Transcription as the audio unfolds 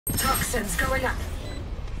Toxins going up.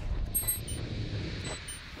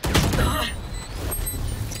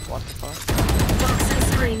 What the fuck? Toxin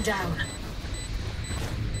screen down.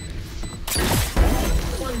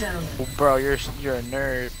 One down. Oh, bro, you're a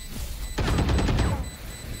nerd.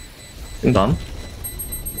 Done.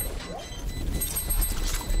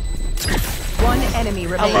 One enemy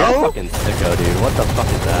remaining. Hello? Fucking sicko, dude. What the fuck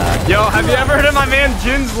is that? Yo, have you ever heard of my man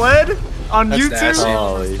Jin's Lead on That's YouTube? nasty.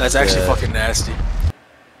 Holy That's actually shit. fucking nasty.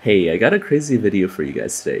 Hey, I got a crazy video for you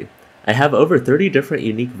guys today. I have over 30 different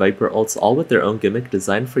unique VIPER ults, all with their own gimmick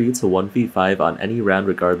designed for you to 1v5 on any round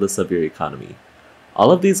regardless of your economy.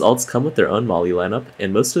 All of these ults come with their own molly lineup,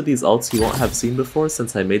 and most of these ults you won't have seen before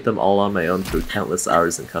since I made them all on my own through countless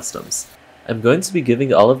hours in customs. I'm going to be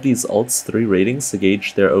giving all of these ults 3 ratings to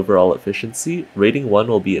gauge their overall efficiency. Rating 1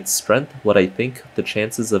 will be its strength, what I think the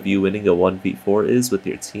chances of you winning a 1v4 is with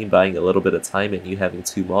your team buying a little bit of time and you having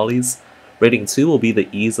 2 mollies. Rating 2 will be the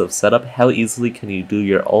ease of setup, how easily can you do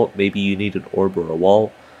your ult, maybe you need an orb or a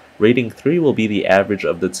wall. Rating 3 will be the average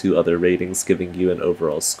of the 2 other ratings, giving you an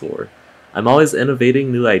overall score. I'm always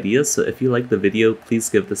innovating new ideas, so if you like the video, please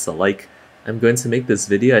give this a like. I'm going to make this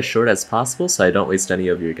video as short as possible so I don't waste any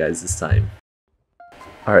of your guys' time.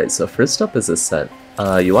 Alright, so first up is Ascent.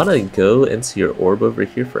 You want to go into your orb over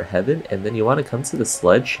here for heaven, and then you want to come to the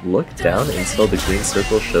sledge, look down until the green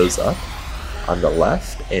circle shows up on the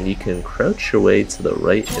left, and you can crouch your way to the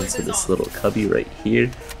right into this little cubby right here.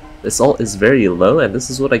 This ult is very low, and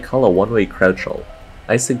this is what I call a one-way crouch ult.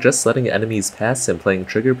 I suggest letting enemies pass and playing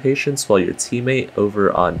trigger patience while your teammate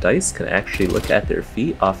over on dice can actually look at their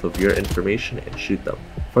feet off of your information and shoot them.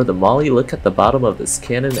 For the molly, look at the bottom of this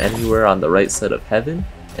cannon anywhere on the right side of heaven,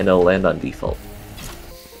 and it'll land on default.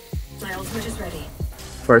 My ultimate is ready.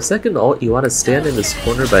 For our second ult, you want to stand in this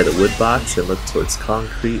corner by the wood box and look towards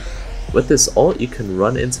concrete. With this ult, you can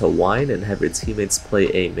run into wine and have your teammates play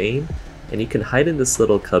A main, and you can hide in this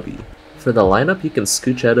little cubby. For the lineup, you can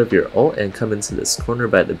scooch out of your ult and come into this corner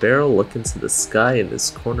by the barrel, look into the sky in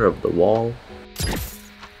this corner of the wall,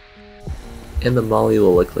 and the molly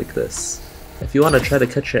will look like this. If you want to try to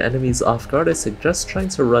catch your enemies off guard, I suggest trying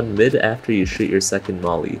to run mid after you shoot your second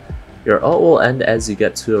molly. Your ult will end as you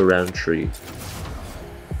get to a round tree.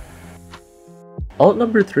 Ult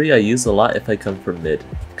number 3 I use a lot if I come from mid.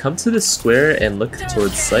 Come to the square and look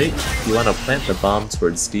towards sight. You want to plant the bomb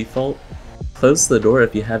towards default. Close the door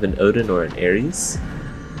if you have an Odin or an Ares.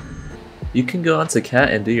 You can go onto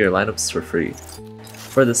Cat and do your lineups for free.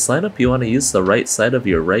 For this lineup, you want to use the right side of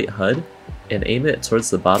your right HUD and aim it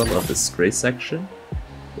towards the bottom of this gray section.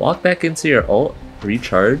 Walk back into your ult,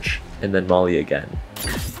 recharge, and then molly again.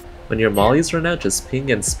 When your mollies run out, just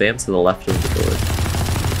ping and spam to the left of the door.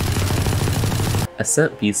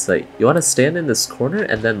 Ascent B site. You want to stand in this corner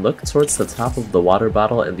and then look towards the top of the water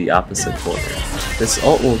bottle in the opposite corner. This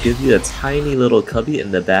ult will give you a tiny little cubby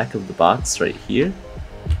in the back of the box right here.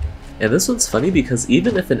 And this one's funny because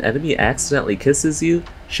even if an enemy accidentally kisses you,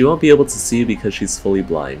 she won't be able to see you because she's fully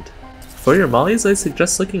blind. For your mollies, I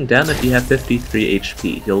suggest looking down if you have 53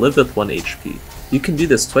 HP. You'll live with 1 HP. You can do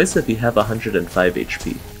this twice if you have 105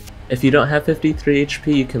 HP. If you don't have 53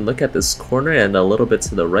 HP, you can look at this corner and a little bit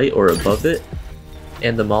to the right or above it,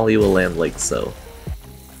 and the molly will land like so.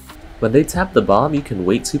 When they tap the bomb, you can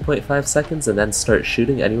wait 2.5 seconds and then start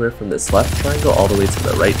shooting anywhere from this left triangle all the way to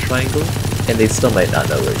the right triangle, and they still might not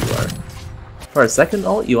know where you are. For our second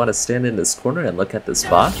ult, you want to stand in this corner and look at this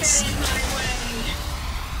box.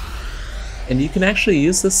 And you can actually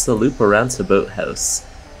use this to loop around to boathouse.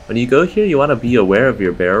 When you go here, you want to be aware of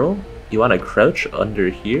your barrel. You want to crouch under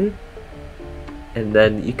here, and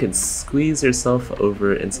then you can squeeze yourself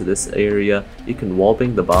over into this area. You can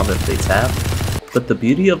wallbang the bomb if they tap. But the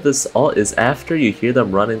beauty of this ult is after you hear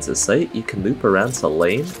them run into sight, you can loop around to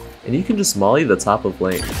lane, and you can just molly the top of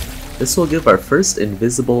lane. This will give our first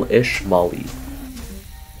invisible-ish molly.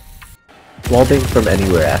 Wallbang from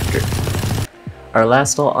anywhere after. Our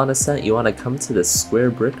last ult on Ascent, you want to come to this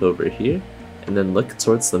square brick over here, and then look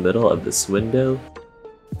towards the middle of this window.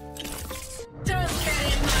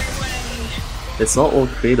 This ult will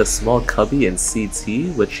create a small cubby in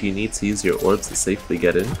CT, which you need to use your orb to safely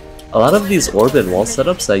get in. A lot of these orb and wall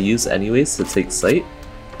setups I use anyways to take sight.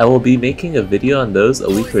 I will be making a video on those a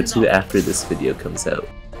week or 2 after this video comes out.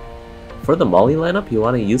 For the molly lineup, you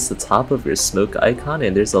want to use the top of your smoke icon,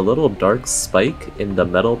 and there's a little dark spike in the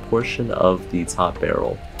metal portion of the top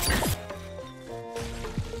barrel.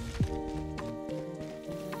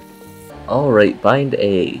 Alright, bind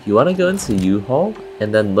A. You want to go into U-Haul,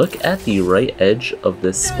 and then look at the right edge of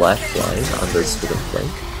this black line on this wooden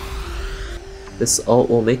plank. This ult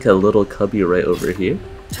will make a little cubby right over here.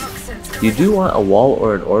 Toxins You do want a wall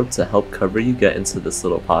or an orb to help cover you get into this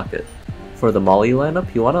little pocket. For the molly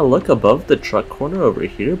lineup, you want to look above the truck corner over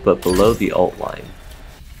here, but below the alt line.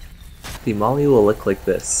 The molly will look like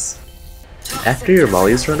this. After your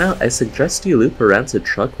mollies run out, I suggest you loop around to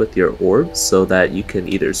truck with your orb so that you can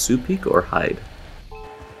either soup peek or hide.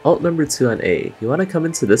 Alt number 2 on A, you want to come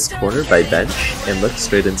into this corner by bench and look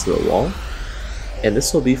straight into the wall. And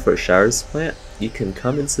this will be for showers plant. You can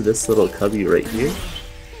come into this little cubby right here.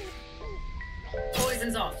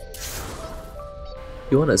 Poison's off.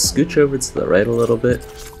 You want to scooch over to the right a little bit.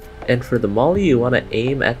 And for the molly, you want to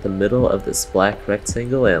aim at the middle of this black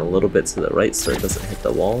rectangle and a little bit to the right so it doesn't hit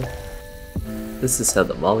the wall. This is how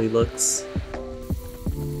the molly looks.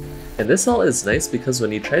 And this ult is nice because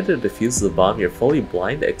when you try to defuse the bomb, you're fully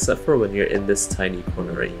blind except for when you're in this tiny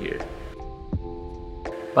corner right here.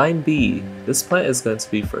 Bind B. This plant is going to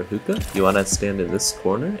be for hookah. You want to stand in this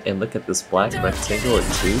corner and look at this black rectangle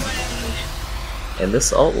and tube. And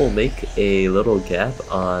this ult will make a little gap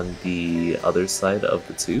on the other side of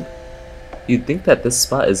the tube. You'd think that this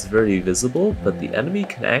spot is very visible, but the enemy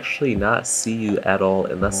can actually not see you at all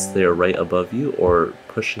unless they're right above you or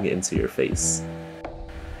pushing into your face.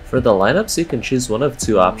 For the lineups, you can choose one of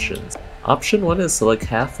two options. Option 1 is to look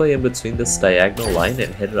halfway in between this diagonal line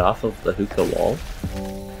and hit it off of the hookah wall.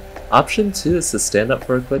 Option 2 is to stand up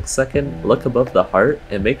for a quick second, look above the heart,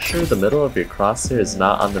 and make sure the middle of your crosshair is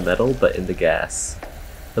not on the metal but in the gas.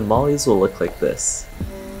 The mollies will look like this.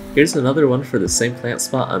 Here's another one for the same plant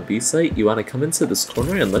spot on B site. You want to come into this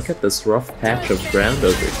corner and look at this rough patch of ground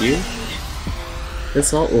over here.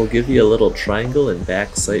 This ult will give you a little triangle and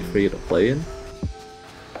back sight for you to play in.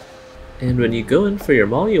 And when you go in for your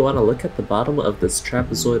molly, you want to look at the bottom of this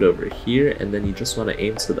trapezoid over here, and then you just want to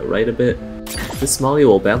aim to the right a bit. This molly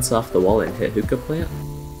will bounce off the wall and hit hookah plant.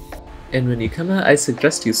 And when you come out, I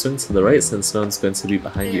suggest you swing to the right since no one's going to be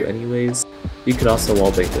behind you anyways. You could also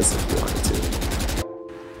wallbang this if you wanted to.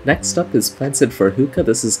 Next up is planted for hookah.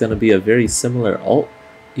 This is going to be a very similar ult.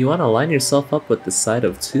 You want to line yourself up with the side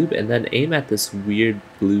of tube and then aim at this weird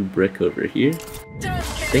blue brick over here.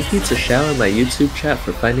 Thank you to Shao in my YouTube chat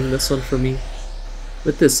for finding this one for me.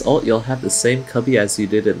 With this ult, you'll have the same cubby as you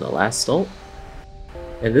did in the last ult.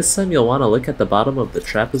 And this time you'll want to look at the bottom of the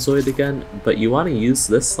trapezoid again, but you want to use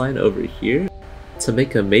this line over here to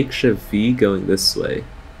make a makeshift V going this way.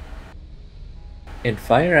 And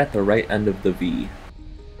fire at the right end of the V.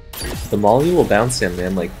 The molly will bounce and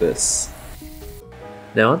land like this.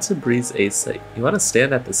 Now onto Breeze A site. You want to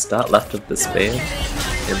stand at the dot left of this band,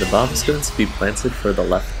 and the bomb is going to be planted for the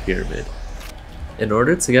left pyramid. In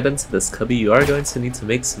order to get into this cubby, you are going to need to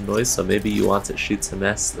make some noise, so maybe you want to shoot to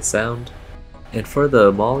mask the sound. And for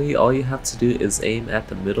the molly, all you have to do is aim at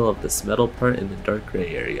the middle of this metal part in the dark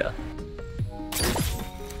gray area.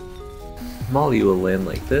 Molly will land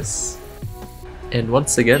like this. And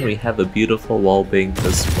once again, we have a beautiful wallbang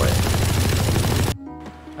post plant.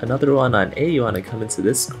 Another one on A, you want to come into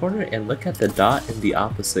this corner and look at the dot in the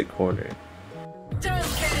opposite corner.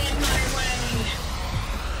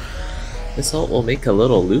 This ult will make a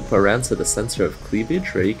little loop around to the center of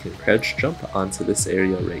cleavage where you can crouch jump onto this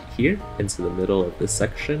area right here, into the middle of this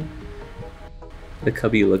section. The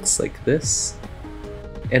cubby looks like this.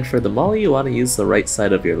 And for the molly, you want to use the right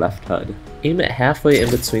side of your left HUD. Aim it halfway in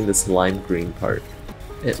between this lime green part.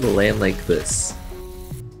 It will land like this.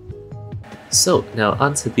 So now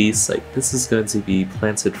onto B site. This is going to be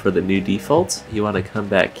planted for the new default. You want to come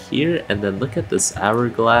back here and then look at this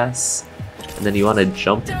hourglass, and then you want to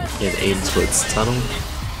jump and aim towards tunnel.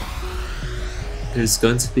 There's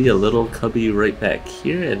going to be a little cubby right back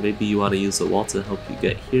here, and maybe you want to use a wall to help you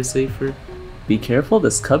get here safer. Be careful,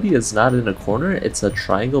 this cubby is not in a corner, it's a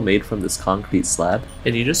triangle made from this concrete slab,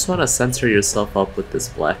 and you just want to center yourself up with this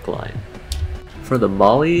black line. For the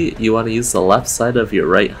molly, you want to use the left side of your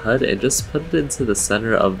right HUD and just put it into the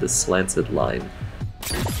center of this slanted line.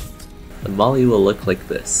 The molly will look like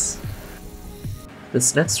this.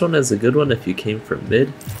 This next one is a good one if you came from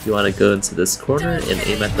mid. You want to go into this corner and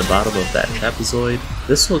aim at the bottom of that trapezoid.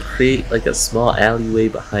 This will create like a small alleyway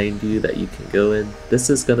behind you that you can go in. This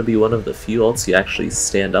is going to be one of the few ults you actually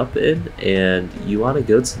stand up in, and you want to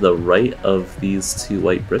go to the right of these two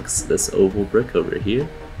white bricks, this oval brick over here.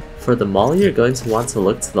 For the molly, you're going to want to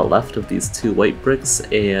look to the left of these two white bricks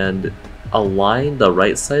and align the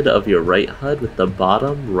right side of your right HUD with the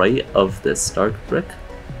bottom right of this dark brick.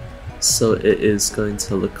 So it is going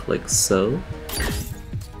to look like so.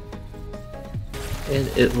 And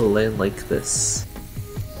it will land like this.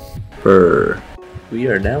 Brrr. We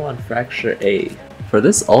are now on Fracture A. For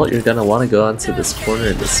this ult, you're going to want to go onto this corner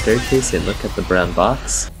in the staircase and look at the brown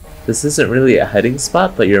box. This isn't really a hiding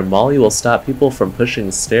spot, but your molly will stop people from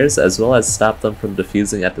pushing stairs as well as stop them from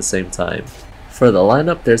defusing at the same time. For the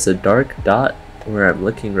lineup, there's a dark dot where I'm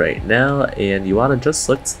looking right now, and you want to just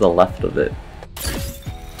look to the left of it.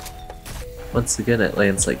 Once again, it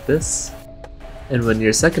lands like this. And when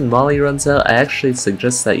your second molly runs out, I actually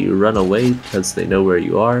suggest that you run away because they know where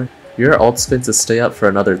you are. Your ult's going to stay up for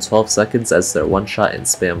another 12 seconds as they're one-shot and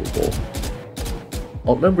spammable.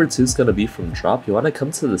 Ult number 2 is going to be from drop. You want to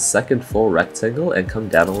come to the second full rectangle and come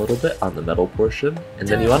down a little bit on the metal portion. And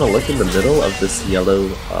then you want to look in the middle of this yellow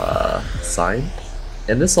sign.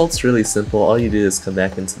 And this ult's really simple. All you do is come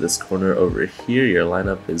back into this corner over here. Your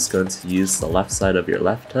lineup is going to use the left side of your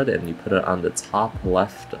left HUD and you put it on the top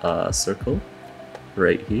left circle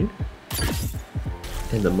right here.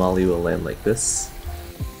 And the molly will land like this.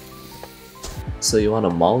 So you want to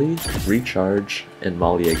molly, recharge, and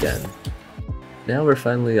molly again. Now we're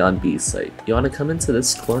finally on B site. You want to come into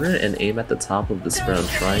this corner and aim at the top of this brown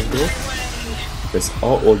triangle. This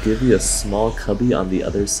ult will give you a small cubby on the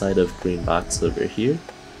other side of green box over here.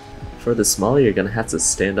 For this molly, you're going to have to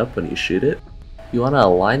stand up when you shoot it. You want to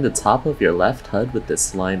align the top of your left HUD with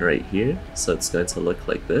this line right here, so it's going to look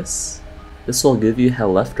like this. This will give you how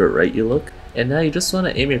left or right you look. And now you just want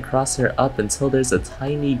to aim your crosshair up until there's a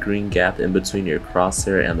tiny green gap in between your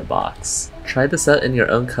crosshair and the box. Try this out in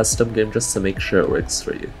your own custom game just to make sure it works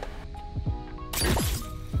for you.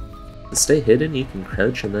 To stay hidden, you can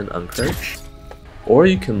crouch and then uncrouch. Or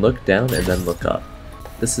you can look down and then look up.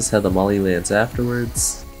 This is how the molly lands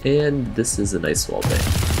afterwards, and this is a nice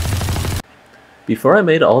wallbang. Before I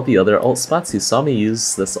made all the other ult spots, you saw me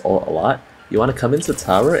use this ult a lot. You want to come into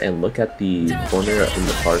tower and look at the corner in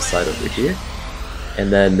the far side over here.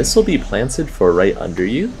 And then this will be planted for right under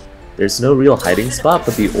you. There's no real hiding spot,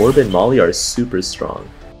 but the orb and molly are super strong.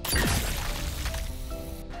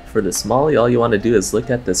 For this molly, all you want to do is look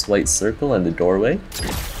at this white circle in the doorway.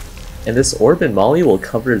 And this orb and molly will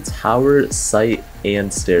cover tower, site,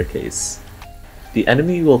 and staircase. The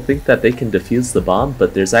enemy will think that they can defuse the bomb,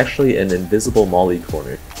 but there's actually an invisible molly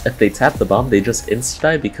corner. If they tap the bomb, they just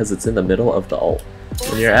insta-die because it's in the middle of the ult.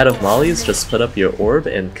 When you're out of mollies, just put up your orb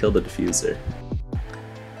and kill the diffuser.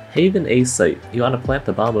 Haven A site. You want to plant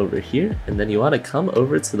the bomb over here, and then you want to come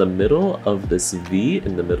over to the middle of this V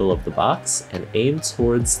in the middle of the box, and aim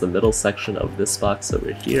towards the middle section of this box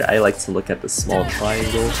over here. I like to look at the small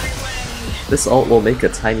triangle. This ult will make a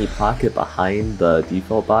tiny pocket behind the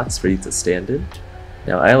default box for you to stand in.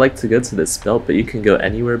 Now I like to go to this belt, but you can go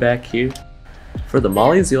anywhere back here. For the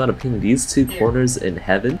mollies, you want to ping these two corners in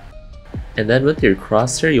heaven. And then with your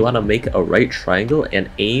crosshair, you want to make a right triangle and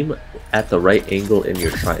aim at the right angle in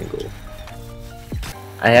your triangle.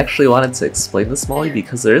 I actually wanted to explain this molly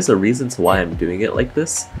because there is a reason to why I'm doing it like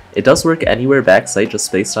this. It does work anywhere backside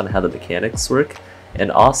just based on how the mechanics work. And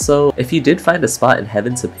also, if you did find a spot in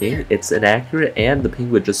heaven to ping, it's inaccurate and the ping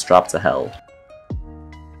would just drop to hell.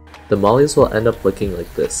 The mollies will end up looking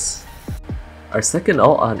like this. Our second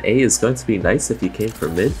ult on A is going to be nice if you came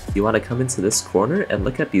from mid. You want to come into this corner and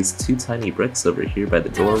look at these two tiny bricks over here by the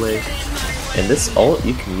doorway. And this ult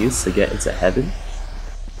you can use to get into heaven.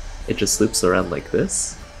 It just loops around like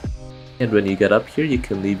this. And when you get up here, you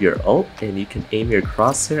can leave your ult and you can aim your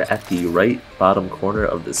crosshair at the right bottom corner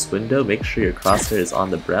of this window. Make sure your crosshair is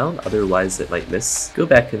on the brown, otherwise it might miss. Go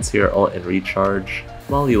back into your ult and recharge.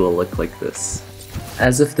 Molly will look like this.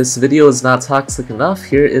 As if this video is not toxic enough,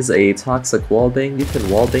 here is a toxic wallbang. You can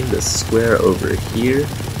wallbang this square over here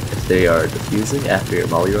if they are defusing after your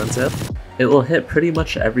molly runs out. It will hit pretty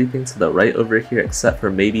much everything to the right over here except for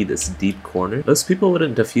maybe this deep corner. Most people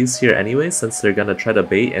wouldn't defuse here anyway since they're gonna try to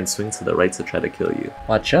bait and swing to the right to try to kill you.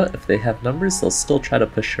 Watch out, if they have numbers, they'll still try to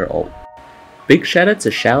push your ult. Big shout out to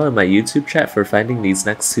Shao in my YouTube chat for finding these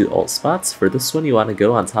next two ult spots. For this one, you want to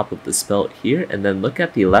go on top of this belt here and then look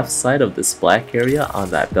at the left side of this black area on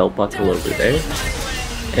that belt buckle over there.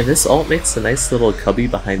 And this ult makes a nice little cubby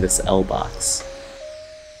behind this L box.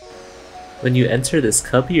 When you enter this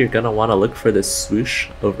cubby, you're going to want to look for this swoosh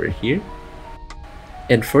over here.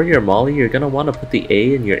 And for your molly, you're going to want to put the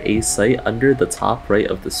A in your A site under the top right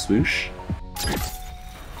of the swoosh.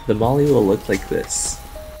 The molly will look like this.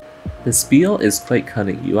 This BL is quite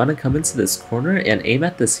cunning. You want to come into this corner and aim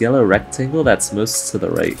at this yellow rectangle that's most to the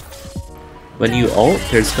right. When you ult,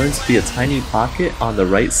 there's going to be a tiny pocket on the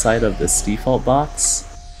right side of this default box.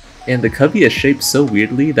 And the cubby is shaped so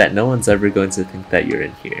weirdly that no one's ever going to think that you're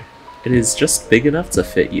in here. It is just big enough to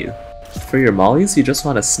fit you. For your mollies, you just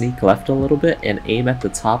want to sneak left a little bit and aim at the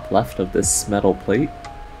top left of this metal plate.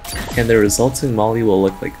 And the resulting molly will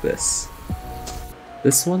look like this.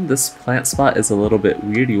 This plant spot is a little bit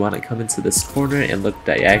weird. You want to come into this corner and look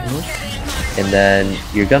diagonal. And then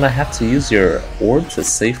you're gonna have to use your orb to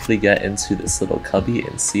safely get into this little cubby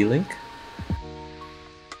in C-Link.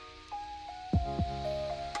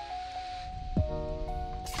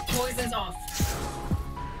 Poison's off.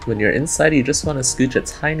 When you're inside, you just want to scooch a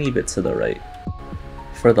tiny bit to the right.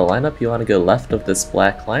 For the lineup, you want to go left of this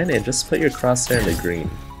black line and just put your crosshair in the green.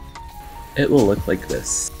 It will look like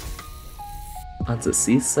this. Onto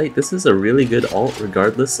C site, this is a really good ult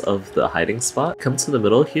regardless of the hiding spot. Come to the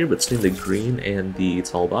middle here between the green and the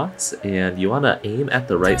tall box, and you want to aim at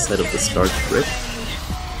the right side of this dark brick.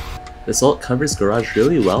 This ult covers garage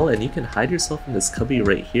really well, and you can hide yourself in this cubby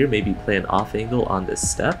right here, maybe play an off angle on this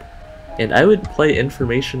step. And I would play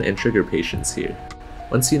information and trigger patience here.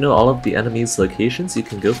 Once you know all of the enemy's locations, you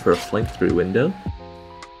can go for a flank through window.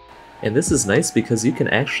 And this is nice because you can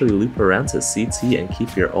actually loop around to CT and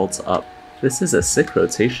keep your ults up. This is a sick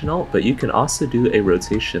rotation ult, but you can also do a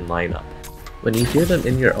rotation lineup. When you hear them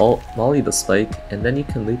in your ult, molly the spike, and then you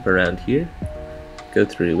can loop around here, go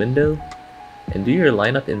through window, and do your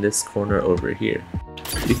lineup in this corner over here.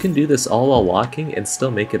 You can do this all while walking and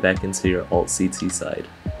still make it back into your ult CT side.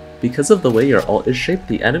 Because of the way your ult is shaped,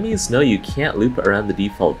 the enemies know you can't loop around the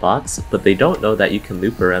default box, but they don't know that you can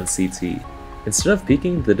loop around CT. Instead of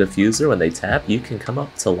peeking the diffuser when they tap, you can come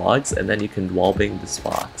up to logs and then you can wallbang this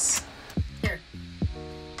box.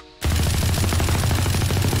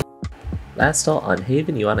 Last ult on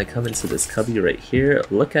Haven, you want to come into this cubby right here,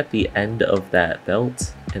 look at the end of that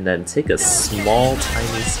belt, and then take a small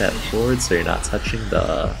tiny step forward so you're not touching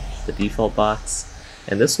the default box.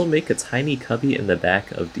 And this will make a tiny cubby in the back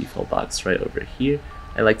of default box right over here.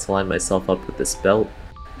 I like to line myself up with this belt.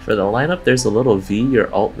 For the lineup, there's a little V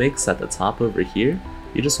your ult makes at the top over here.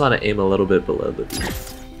 You just want to aim a little bit below the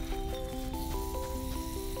V.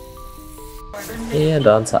 And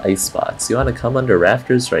onto Icebox. You want to come under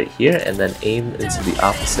rafters right here and then aim into the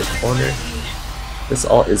opposite corner. This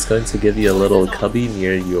ult is going to give you a little cubby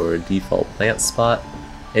near your default plant spot.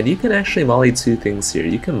 And you can actually molly two things here.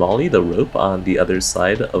 You can molly the rope on the other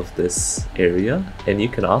side of this area, and you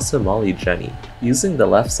can also molly Jenny. Using the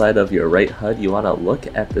left side of your right HUD, you want to look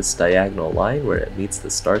at this diagonal line where it meets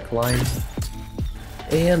this dark line.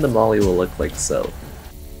 And the molly will look like so.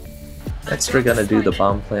 Next we're gonna do the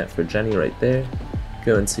bomb plant for Jenny right there.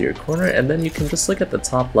 Go into your corner, and then you can just look at the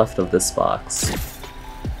top left of this box.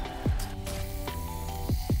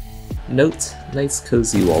 Note, nice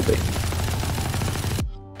cozy wallbang.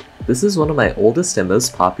 This is one of my oldest and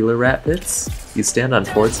most popular rat pits. You stand on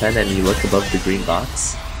 410 and you look above the green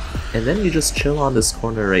box, and then you just chill on this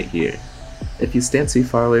corner right here. If you stand too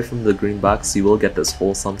far away from the green box, you will get this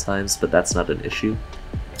hole sometimes, but that's not an issue.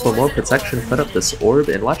 For more protection, put up this orb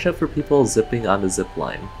and watch out for people zipping on the zip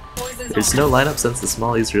line. There's no lineup since this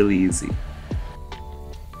molly is really easy.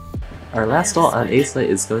 Our last ult on A site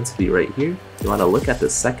is going to be right here. You want to look at the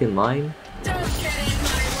second line,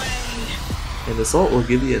 and this ult will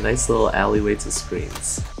give you a nice little alleyway to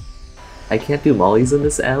screens. I can't do mollies in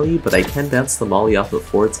this alley, but I can bounce the molly off of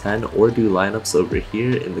 410 or do lineups over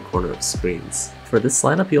here in the corner of screens. For this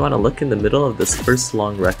lineup, you want to look in the middle of this first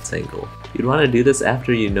long rectangle. You'd want to do this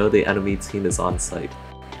after you know the enemy team is on site.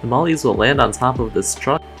 The mollies will land on top of this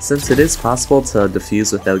truck, since it is possible to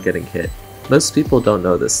defuse without getting hit. Most people don't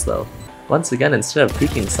know this though. Once again, instead of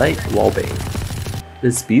peeking sight, wallbang.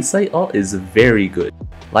 This B site ult is very good.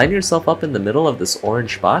 Line yourself up in the middle of this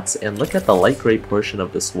orange box and look at the light gray portion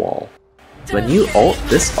of this wall. When you ult,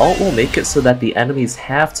 this ult will make it so that the enemies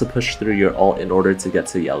have to push through your ult in order to get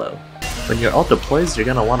to yellow. When your ult deploys, you're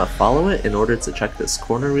going to want to follow it in order to check this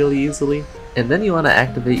corner really easily. And then you want to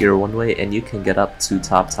activate your one way and you can get up to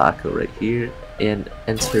top taco right here and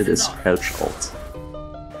enter this crouch ult.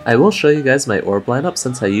 I will show you guys my orb lineup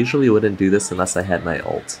since I usually wouldn't do this unless I had my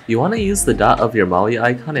ult. You want to use the dot of your molly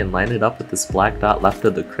icon and line it up with this black dot left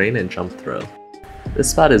of the crane and jump throw. This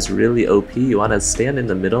spot is really OP. You want to stand in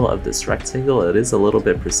the middle of this rectangle. It is a little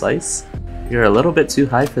bit precise. You're a little bit too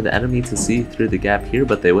high for the enemy to see through the gap here,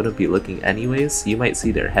 but they wouldn't be looking anyways. You might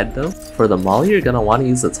see their head though. For the molly, you're going to want to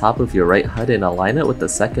use the top of your right HUD and align it with the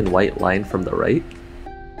second white line from the right.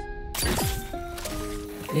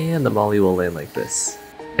 And the molly will land like this.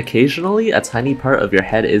 Occasionally, a tiny part of your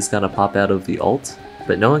head is going to pop out of the ult,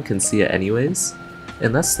 but no one can see it anyways.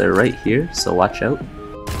 Unless they're right here, so watch out.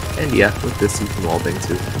 And yeah, with this you can wallbang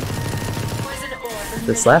too.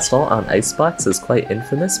 This last ult on Icebox is quite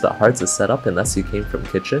infamous but hard to set up unless you came from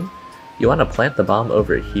kitchen. You want to plant the bomb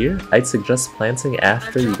over here. I'd suggest planting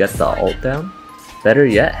after you get the ult down. Better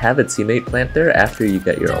yet, have a teammate plant there after you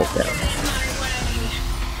get your ult down.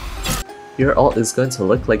 Your ult is going to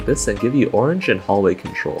look like this and give you orange and hallway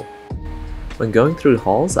control. When going through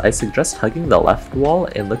halls, I suggest hugging the left wall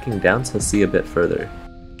and looking down to see a bit further.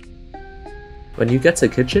 When you get to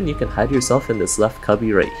kitchen, you can hide yourself in this left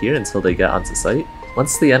cubby right here until they get onto site.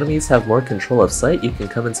 Once the enemies have more control of sight, you can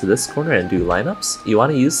come into this corner and do lineups. You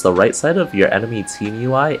want to use the right side of your enemy team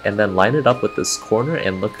UI and then line it up with this corner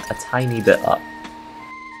and look a tiny bit up.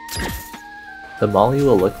 The molly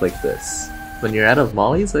will look like this. When you're out of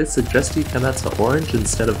mollies, I suggest you come out to orange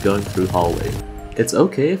instead of going through hallway. It's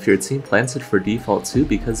okay if your team planted for default too,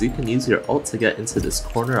 because you can use your ult to get into this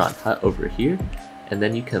corner on hut over here, and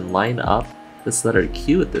then you can line up this letter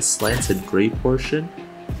Q with this slanted gray portion,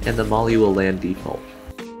 and the molly will land default.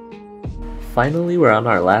 Finally, we're on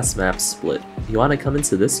our last map split. You want to come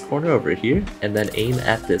into this corner over here, and then aim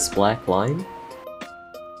at this black line.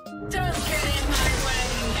 Don't get in my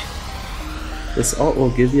way. This ult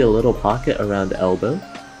will give you a little pocket around elbow.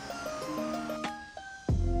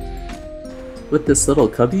 With this little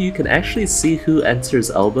cubby, you can actually see who enters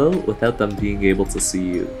elbow without them being able to see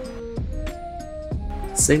you.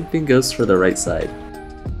 Same thing goes for the right side.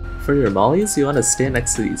 For your mollies, you want to stand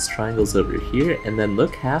next to these triangles over here and then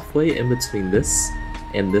look halfway in between this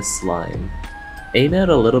and this line. Aim out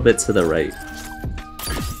a little bit to the right.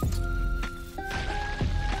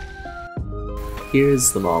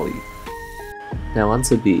 Here's the molly. Now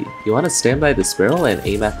onto B. You want to stand by this barrel and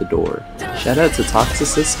aim at the door. Shout out to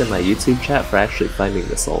Toxicist in my YouTube chat for actually finding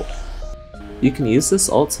this ult. You can use this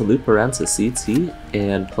ult to loop around to CT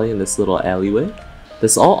and play in this little alleyway.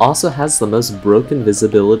 This ult also has the most broken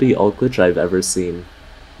visibility ult glitch I've ever seen.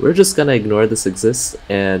 We're just gonna ignore this exists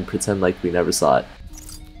and pretend like we never saw it.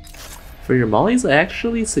 For your mollies, I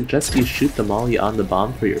actually suggest you shoot the molly on the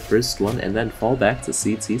bomb for your first one and then fall back to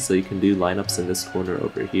CT so you can do lineups in this corner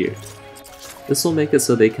over here. This will make it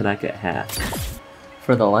so they cannot get hacked.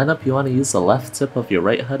 For the lineup, you want to use the left tip of your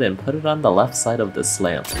right HUD and put it on the left side of this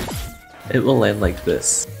lamp. It will land like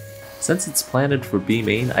this. Since it's planted for B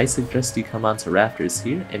main, I suggest you come onto rafters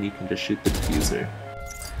here and you can just shoot the diffuser.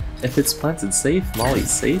 If it's planted safe, molly's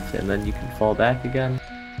safe, and then you can fall back again.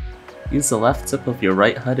 Use the left tip of your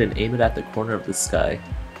right HUD and aim it at the corner of the sky.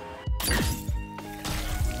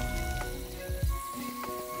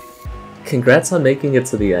 Congrats on making it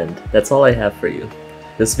to the end. That's all I have for you.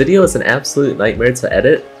 This video is an absolute nightmare to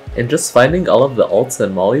edit, and just finding all of the ults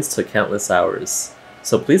and mollies took countless hours.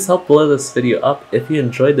 So please help blow this video up. If you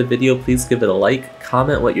enjoyed the video, please give it a like,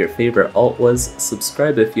 comment what your favorite ult was,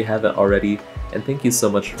 subscribe if you haven't already, and thank you so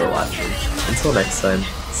much for watching. Until next time,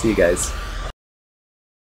 see you guys.